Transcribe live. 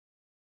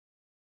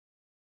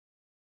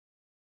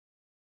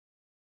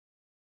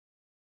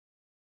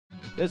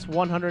This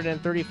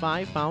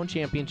 135-pound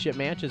championship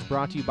match is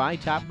brought to you by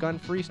Top Gun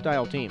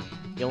Freestyle Team,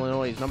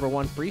 Illinois'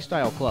 #1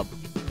 freestyle club.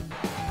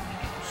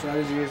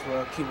 Strategy is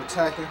keep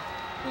attacking,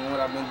 doing what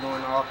I've been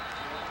doing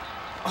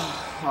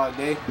all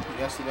day,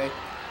 yesterday.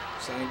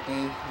 Same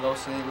thing, low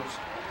singles,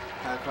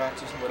 high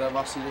practice, whatever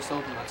I see this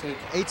open, I take it.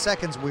 8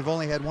 seconds, we've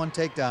only had one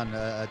takedown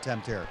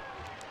attempt here.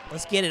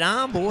 Let's get it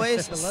on,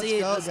 boys.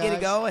 Let's get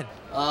it going.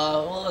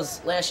 Well, it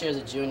was last year as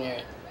a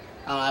junior.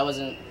 I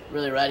wasn't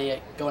really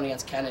ready going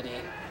against Kennedy.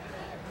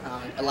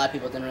 A lot of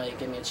people didn't really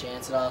give me a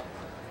chance at all.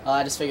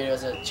 I just figured it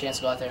was a chance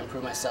to go out there and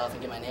prove myself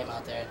and get my name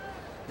out there.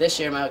 This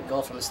year, my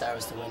goal from the start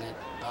was to win it.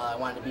 I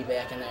wanted to be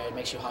back in there. It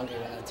makes you hungry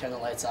when they turn the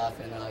lights off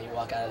and you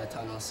walk out of the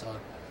tunnel. So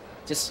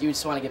you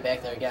just want to get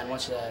back there again.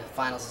 Once the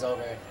finals is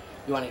over,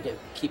 you want to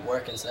keep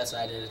working. So that's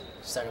what I did.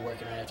 Started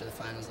working right after the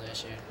finals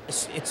last year.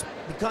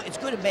 It's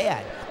good and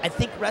bad. I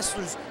think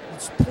wrestlers'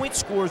 point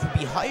scores would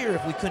be higher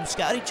if we couldn't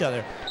scout each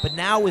other. But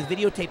now with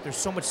videotape, there's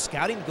so much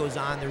scouting that goes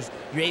on.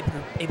 You're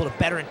able to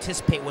better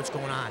anticipate what's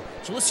going on.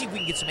 So let's see if we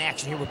can get some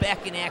action here. We're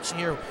back in action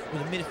here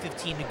with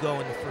 1:15 to go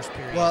in the first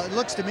period. Well, it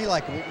looks to me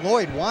like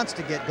Lloyd wants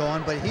to get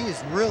going, but he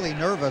is really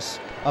nervous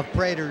of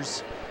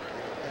Prater's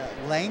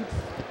length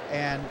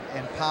and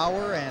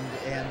power,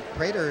 and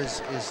Prater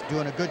is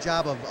doing a good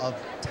job of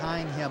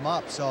tying him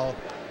up. So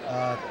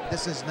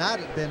this has not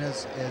been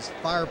as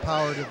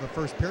firepowered of a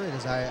first period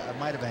as I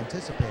might have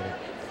anticipated.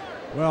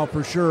 Well,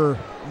 for sure,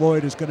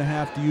 Lloyd is going to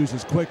have to use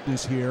his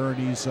quickness here, and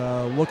he's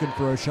looking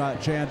for a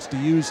chance to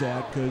use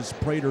that, because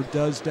Prater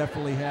does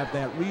definitely have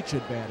that reach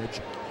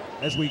advantage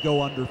as we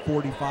go under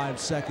 45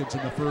 seconds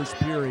in the first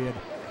period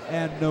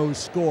and no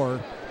score.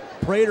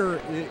 Prater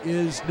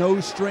is no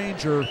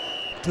stranger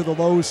to the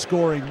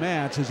low-scoring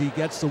match as he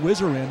gets the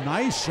whizzer in.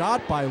 Nice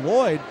shot by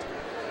Lloyd.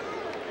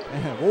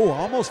 And, oh,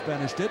 almost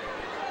finished it.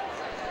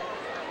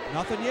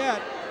 Nothing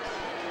yet.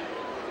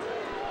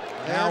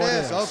 There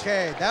it is.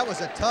 Okay, that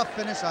was a tough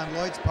finish on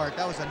Lloyd's part.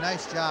 That was a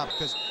nice job,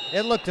 because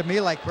it looked to me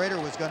like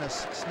Prater was going to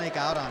snake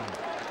out on him.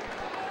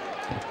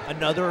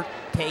 Another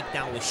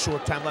takedown with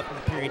short time left in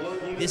the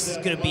period. This is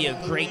going to be a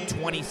great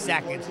 20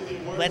 seconds.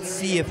 Let's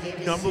see if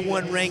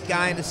 #1 ranked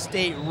guy in the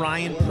state,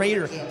 Ryan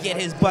Prater, can get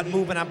his butt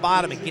moving on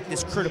bottom and get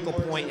this critical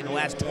point in the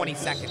last 20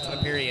 seconds of the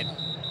period.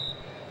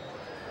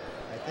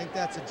 I think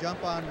that's a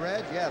jump on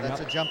Red. Yeah, that's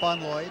a jump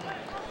on Lloyd.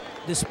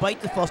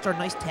 Despite the false start,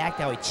 nice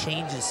takedown, he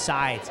changed his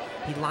sides.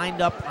 He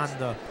lined up on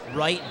the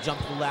right and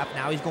jumped to the left.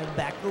 Now he's going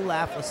back to the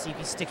left. Let's see if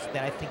he sticks with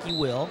that. I think he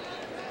will.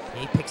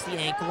 He picks the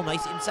ankle.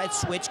 Nice inside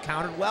switch.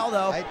 Countered well,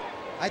 though.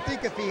 I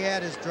think if he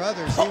had his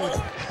druthers, he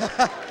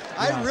would.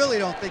 I really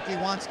don't think he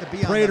wants to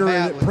be on the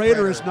mat with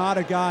Prater is not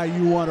a guy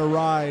you want to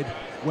ride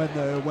when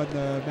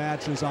the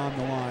match is on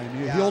the line.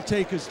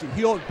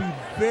 He'll be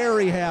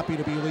very happy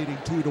to be leading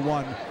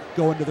 2-1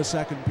 going to the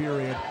second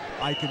period.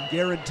 I can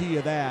guarantee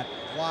you that.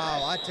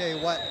 Wow, I tell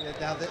you what,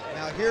 now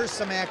here's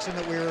some action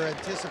that we were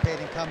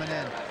anticipating coming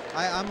in.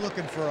 I'm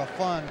looking for a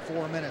fun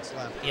 4 minutes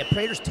left. Yeah,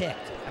 Prater's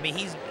ticked. I mean,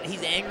 he's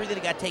angry that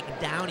he got taken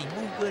down. He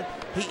moved good.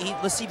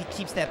 Let's see if he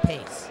keeps that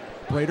pace.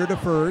 Prater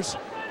defers.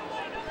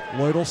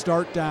 Lloyd will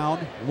start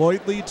down.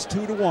 Lloyd leads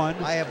 2-1.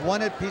 I have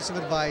one piece of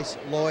advice.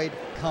 Lloyd,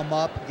 come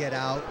up, get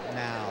out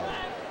now.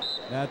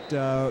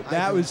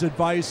 That was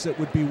advice that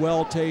would be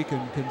well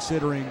taken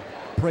considering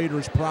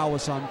Prater's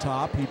prowess on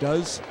top. He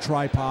does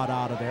tripod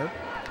out of there.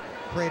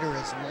 Prater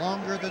is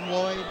longer than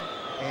Lloyd,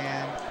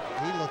 and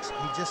he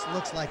just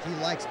looks like he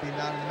likes being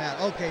down on the mat.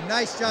 Okay,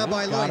 nice job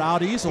by Lloyd. Got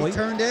out easily. He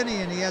turned in,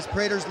 and he has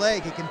Prater's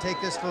leg. He can take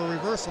this for a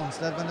reversal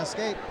instead of an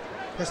escape.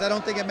 Of course, I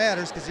don't think it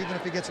matters, because even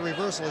if he gets a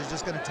reversal, he's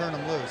just going to turn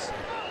him loose.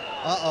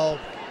 Uh-oh,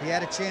 he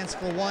had a chance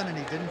for one, and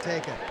he didn't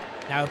take it.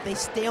 Now, if they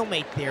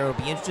stalemate there, it'll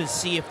be interesting to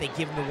see if they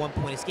give him a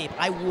 1-point escape.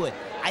 I would.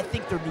 I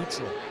think they're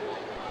neutral.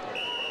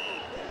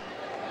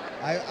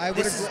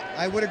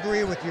 I would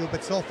agree with you,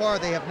 but so far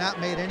they have not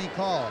made any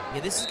call.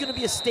 Yeah, this is going to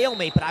be a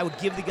stalemate, but I would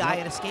give the guy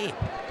an escape.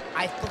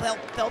 I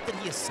felt that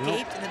he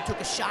escaped and then took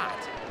a shot.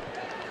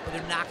 But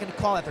they're not going to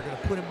call that. They're going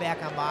to put him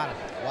back on bottom.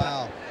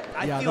 Wow.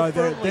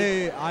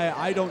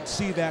 I don't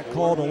see that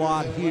called a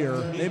lot here.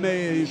 They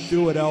may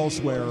do it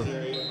elsewhere.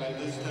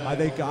 I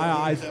think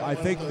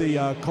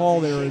the call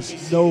there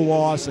is no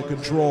loss of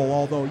control,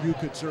 although you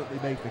could certainly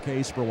make the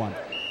case for one.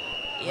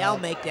 Yeah, I'll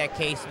make that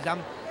case, because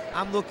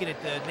I'm looking at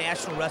the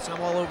national wrestling.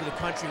 I'm all over the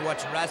country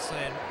watching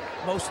wrestling.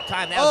 Most of the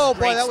time, that was a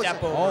great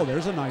step over. Oh,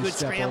 there's a nice good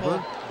step scramble.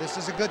 over. This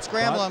is a good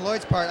scramble on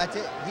Lloyd's part.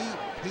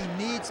 He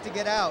needs to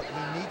get out.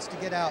 He needs to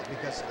get out,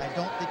 because I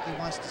don't think he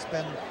wants to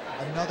spend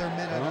another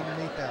minute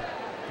underneath them.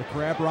 The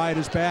crab ride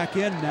is back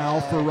in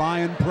now for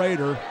Ryan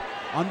Prater.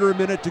 Under a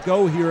minute to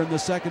go here in the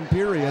second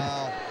period.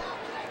 Wow.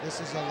 This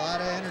is a lot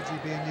of energy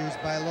being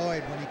used by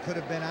Lloyd when he could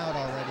have been out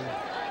already.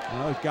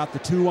 Well, he's got the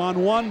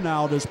 2-on-1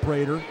 now, does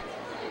Prater.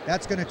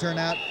 That's going to turn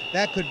out,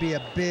 that could be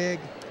a big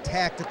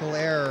tactical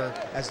error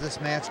as this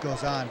match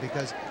goes on,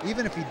 because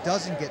even if he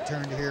doesn't get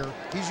turned here,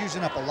 he's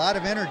using up a lot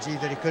of energy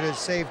that he could have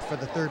saved for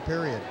the third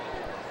period.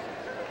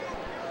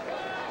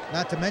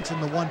 Not to mention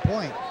the 1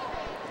 point.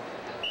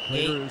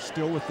 Prater is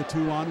still with the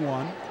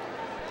 2-on-1.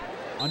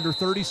 Under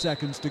 30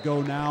 seconds to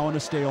go now, and a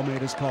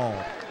stalemate is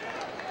called.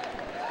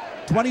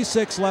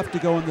 26 left to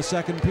go in the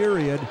second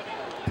period.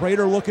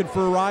 Prater looking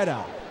for a ride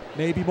out,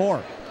 maybe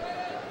more.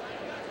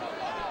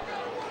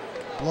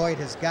 Lloyd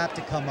has got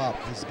to come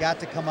up. He's got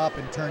to come up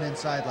and turn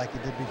inside like he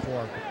did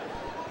before.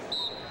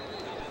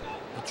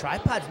 The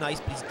tripod's nice,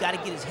 but he's got to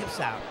get his hips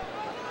out.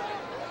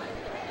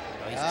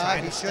 Oh, he's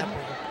trying to step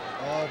over.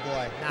 Oh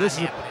boy. This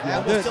is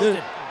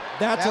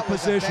that's a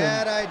position.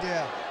 Bad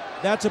idea.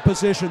 That's a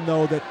position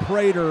though that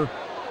Prater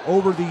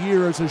over the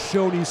years has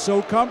shown he's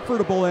so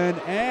comfortable in,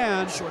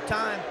 and short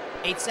time.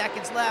 8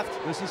 seconds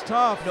left. This is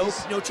tough.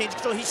 No change of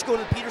control. He should go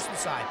to the Peterson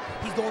side.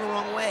 He's going the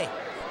wrong way.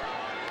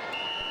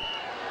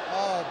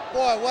 Oh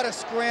boy, what a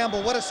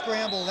scramble! What a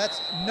scramble!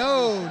 That's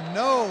no.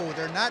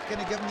 They're not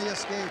going to give him the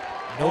escape.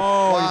 Nope.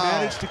 Oh, wow. He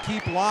managed to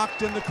keep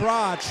locked in the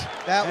crotch,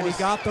 and he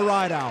got the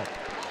ride out.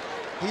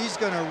 He's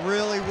going to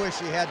really wish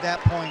he had that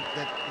point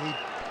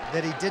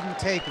that he didn't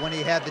take when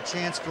he had the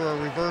chance for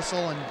a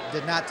reversal and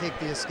did not take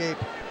the escape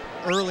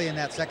early in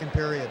that second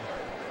period.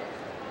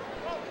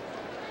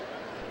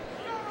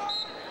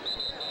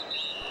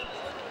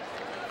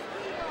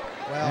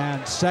 Well,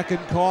 and second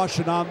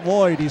caution on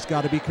Lloyd. He's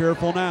got to be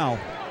careful now.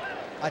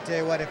 I tell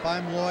you what, if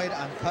I'm Lloyd,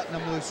 I'm cutting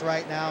him loose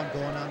right now and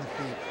going on the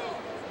feet.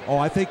 Oh,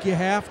 I think you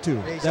have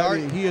to.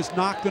 He is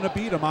not going to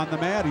beat him on the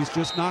mat. He's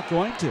just not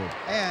going to.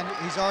 And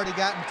he's already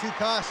gotten 2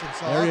 cautions.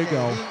 So there you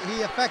go.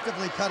 He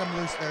effectively cut him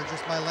loose there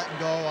just by letting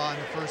go on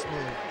the first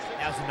move.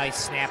 That was a nice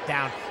snap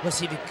down. Let's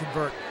see if he can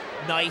convert.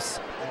 Nice.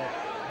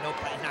 Nope,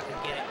 he's not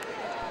going to get it.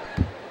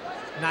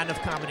 Not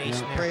enough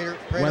combination there.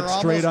 Prater went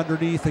straight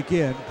underneath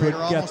again. Couldn't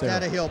get there. Almost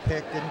had a heel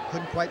pick.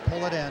 Couldn't quite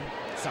pull it in.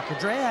 Sucker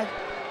drag.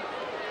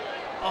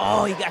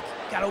 Oh, he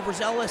got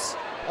overzealous.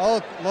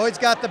 Oh, Lloyd's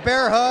got the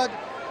bear hug.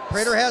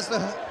 Prater has the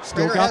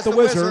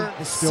whizzer.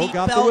 The still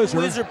got the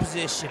whizzer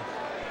position.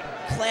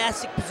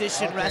 Classic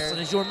position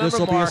wrestling. As you'll remember,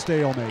 Mark,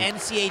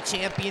 NCAA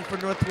champion for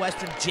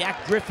Northwestern,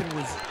 Jack Griffin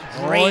was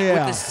great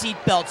with the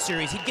seatbelt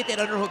series. He'd get that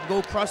underhook, go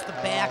across the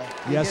back.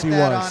 Yes, he was.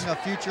 was. On a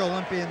future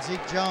Olympian,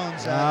 Zeke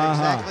Jones,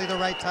 exactly the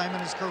right time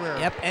in his career.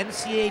 Yep,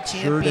 NCAA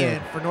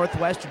champion for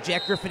Northwestern.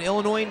 Jack Griffin,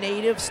 Illinois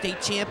native,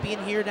 state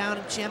champion here down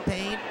in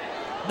Champaign.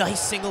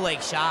 Nice single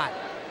leg shot.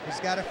 He's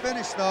got to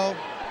finish, though.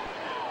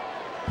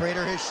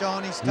 Prater has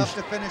shown he's tough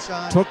to finish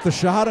on. Took the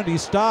shot and he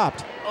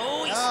stopped.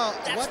 Oh,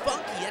 that's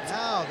funky.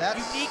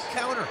 That's unique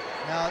counter.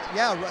 Now,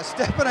 yeah,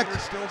 stepping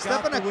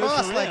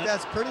across like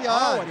that's pretty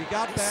odd. And he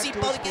got back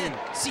Seatbelt again.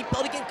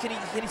 Seatbelt again.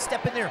 Can he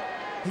step in there?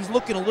 He's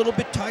looking a little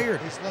bit tired.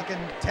 He's looking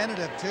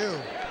tentative too.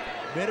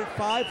 Minute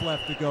 5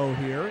 left to go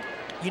here.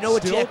 You know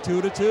what, Still Jack?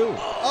 2-2.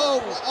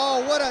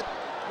 Oh, what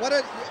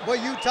a! Well,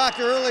 you talked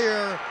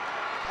earlier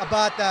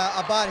about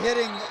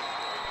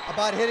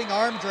hitting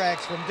arm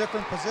drags from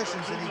different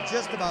positions, and he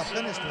just about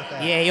finished with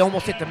that. Yeah, he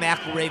almost hit the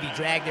McElravy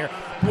drag there.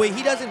 Boy,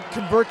 he doesn't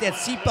convert that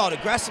seatbelt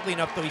aggressively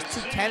enough, though. He's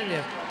too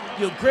tentative.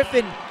 You know,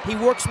 Griffin, he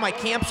works my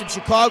camps in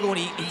Chicago, and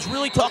he's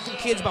really talking to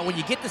kids about when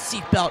you get the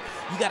seatbelt,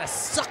 you got to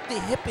suck the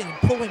hip in and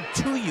pull him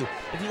to you.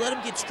 If you let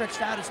him get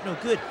stretched out, it's no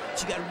good.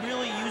 So you got to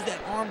really use that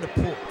arm to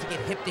pull, to get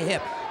hip to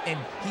hip. And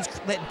he's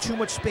letting too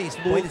much space.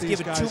 Lloyd is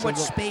giving too much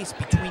space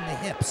between the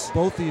hips.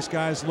 Both these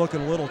guys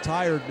looking a little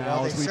tired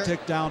now as we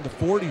tick down to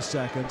 40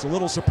 seconds. A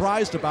little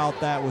surprised about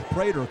that with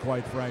Prater,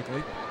 quite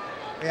frankly.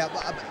 Yeah,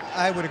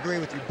 I would agree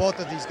with you. Both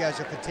of these guys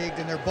are fatigued,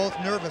 and they're both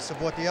nervous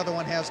of what the other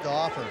one has to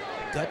offer.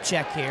 Gut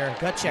check here.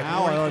 Gut check.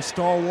 Now a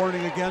stall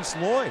warning against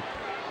Lloyd.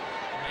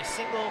 Nice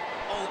single.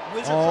 Oh,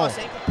 whizzer cross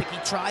ankle pick. He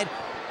tried.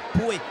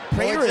 Boy,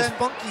 Prater is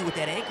funky with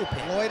that ankle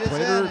pick. Lloyd is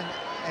in,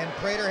 and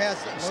Prater has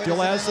still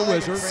has the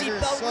whizzer. Prater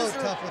is so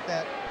tough with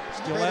that.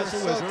 Still has the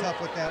whizzer. So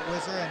tough with that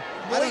whizzer, and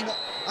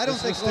I don't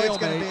think Lloyd's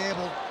going to be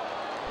able.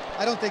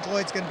 I don't think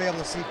Lloyd's going to be able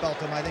to seatbelt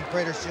him. I think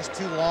Prater's just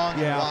too long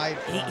and wide.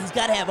 He's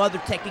got to have other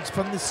techniques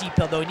from the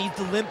seatbelt, though. He needs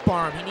the limp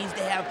arm. He needs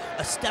to have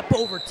a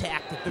step-over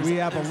tactic. We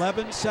have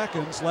 11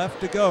 seconds left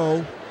to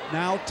go.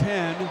 Now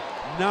 10,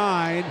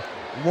 9.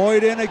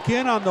 Lloyd in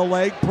again on the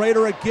leg.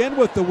 Prater again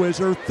with the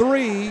whizzer.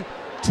 3,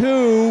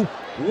 2,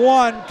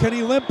 1. Can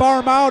he limp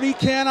arm out? He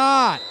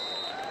cannot.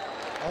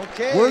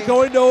 Okay. We're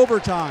going to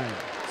overtime.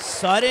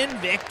 Sudden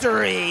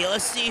victory.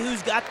 Let's see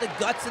who's got the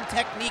guts and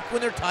technique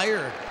when they're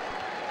tired.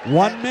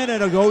 1 minute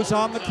goes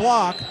on the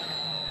clock.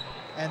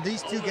 And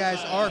these two guys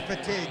are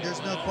fatigued.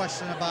 There's no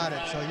question about it.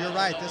 So you're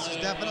right. This is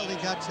definitely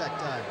gut check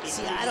time.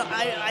 See,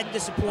 I'm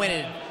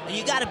disappointed.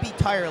 You got to be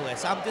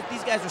tireless.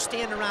 These guys are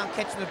standing around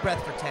catching their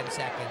breath for 10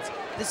 seconds.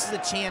 This is a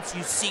chance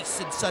you seek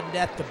sudden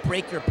death to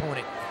break your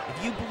opponent.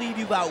 If you believe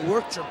you've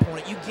outworked your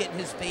opponent, you get in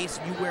his face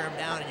and you wear him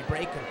down and you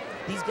break him.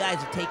 These guys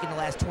have taken the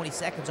last 20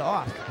 seconds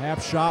off.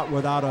 Half shot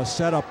without a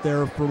setup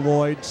there for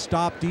Lloyd.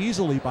 Stopped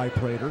easily by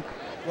Prater.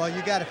 Well,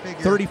 you got to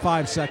figure.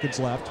 35 seconds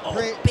left. Oh,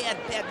 bad,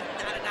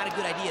 not a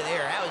good idea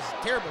there. That was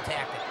a terrible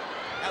tactic.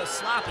 That was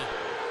sloppy.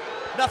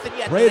 Nothing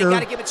yet. They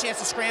got to give a chance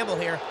to scramble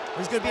here.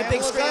 There's going to be a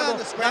big scramble.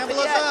 The scramble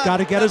is on. Got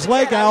to get his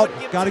leg out.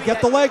 Got to get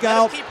the leg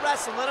out. Let him keep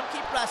wrestling. Let him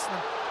keep wrestling.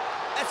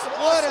 That's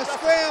what a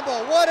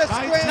scramble. What a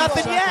scramble.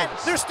 Nothing yet.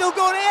 They're still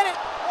going at it.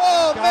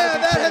 Oh, Gotta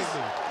man, be kidding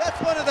me.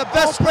 that's one of the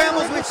best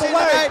scrambles we've seen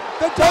leg. tonight.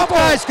 The Both double.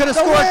 guys could have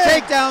The scored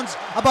win. takedowns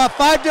about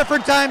 5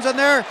 different times on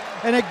there,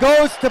 and it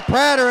goes to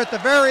Prater at the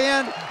very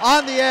end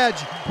on the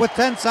edge with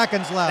 10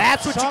 seconds left.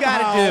 That's what you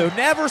got to do.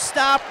 Never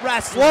stop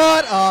wrestling.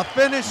 What a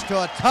finish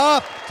to a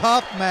tough,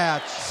 tough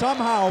match.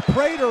 Somehow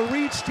Prater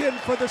reached in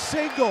for the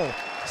single,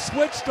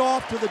 switched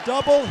off to the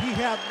double. He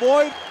had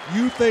Lloyd.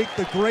 You think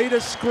the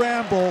greatest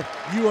scramble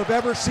you have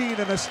ever seen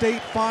in a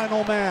state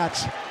final match.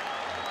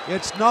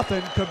 It's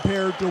nothing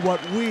compared to what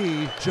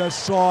we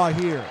just saw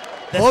here.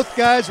 Both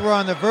guys were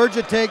on the verge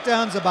of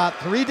takedowns about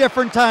 3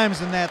 different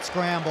times in that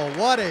scramble.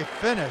 What a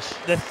finish.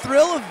 The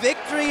thrill of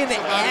victory and the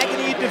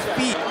agony of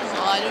defeat.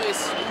 Oh, I knew he's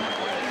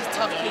a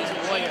tough kid, he's a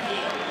warrior.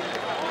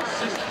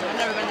 I've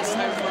never been this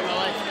tired before in my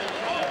life.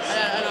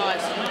 I know, I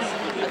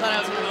thought I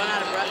was going to run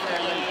out of breath there,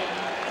 but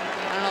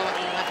I don't know,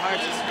 my heart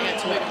just, I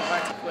got too big of a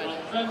heart to quit.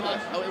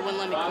 It wouldn't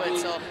let me quit,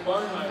 so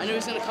I knew he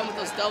was going to come with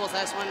those doubles.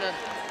 I just wanted to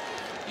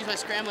use my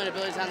scrambling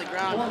abilities on the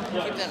ground,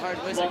 keep that hard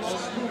wizard. I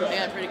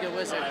got a pretty good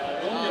wizard.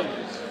 I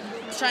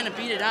was trying to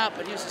beat it out,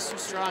 but he was just too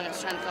strong. I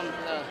was trying to come with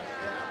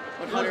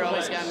what Hunter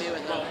always got me with,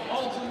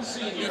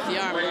 beat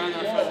the arm around the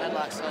front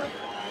headlock, so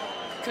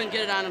couldn't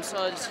get it on him, so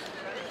I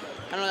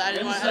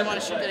didn't want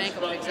to shoot that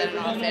ankle because I didn't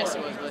know how fast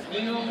it was, but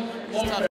it's tough.